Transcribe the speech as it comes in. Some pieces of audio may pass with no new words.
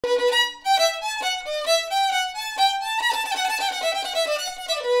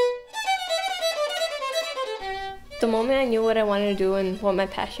The moment I knew what I wanted to do and what my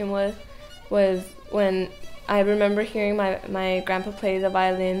passion was when I remember hearing my grandpa play the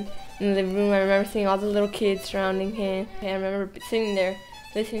violin in the living room. I remember seeing all the little kids surrounding him. And I remember sitting there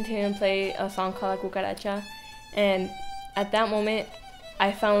listening to him play a song called La Cucaracha. And at that moment,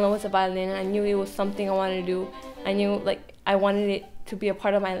 I fell in love with the violin, and I knew it was something I wanted to do. I knew like I wanted it to be a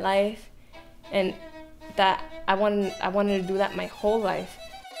part of my life, and that I wanted to do that my whole life.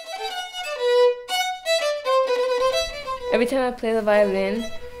 Every time I play the violin,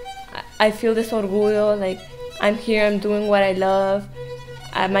 I feel this orgullo, like I'm here, I'm doing what I love.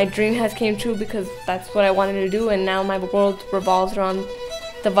 My dream has came true because that's what I wanted to do, and now my world revolves around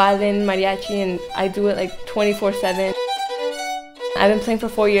the violin, mariachi, and I do it like 24/7. I've been playing for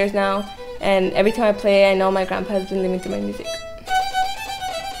 4 years now, and every time I play, I know my grandpa has been living through my music.